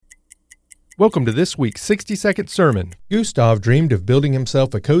Welcome to this week's 60-second sermon. Gustav dreamed of building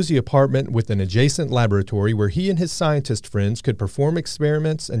himself a cozy apartment with an adjacent laboratory where he and his scientist friends could perform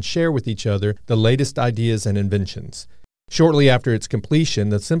experiments and share with each other the latest ideas and inventions. Shortly after its completion,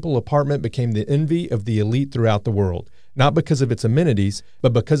 the simple apartment became the envy of the elite throughout the world, not because of its amenities,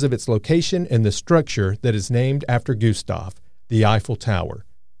 but because of its location and the structure that is named after Gustav, the Eiffel Tower.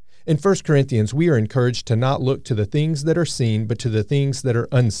 In 1 Corinthians, we are encouraged to not look to the things that are seen, but to the things that are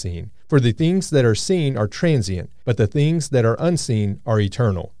unseen. For the things that are seen are transient, but the things that are unseen are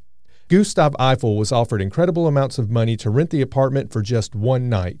eternal. Gustav Eiffel was offered incredible amounts of money to rent the apartment for just one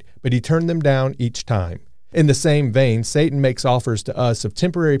night, but he turned them down each time. In the same vein, Satan makes offers to us of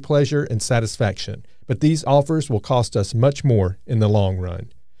temporary pleasure and satisfaction, but these offers will cost us much more in the long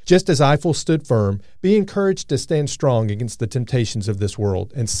run. Just as Eiffel stood firm, be encouraged to stand strong against the temptations of this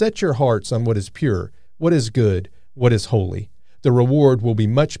world and set your hearts on what is pure, what is good, what is holy. The reward will be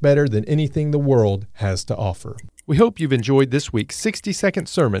much better than anything the world has to offer. We hope you've enjoyed this week's 60-second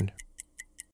sermon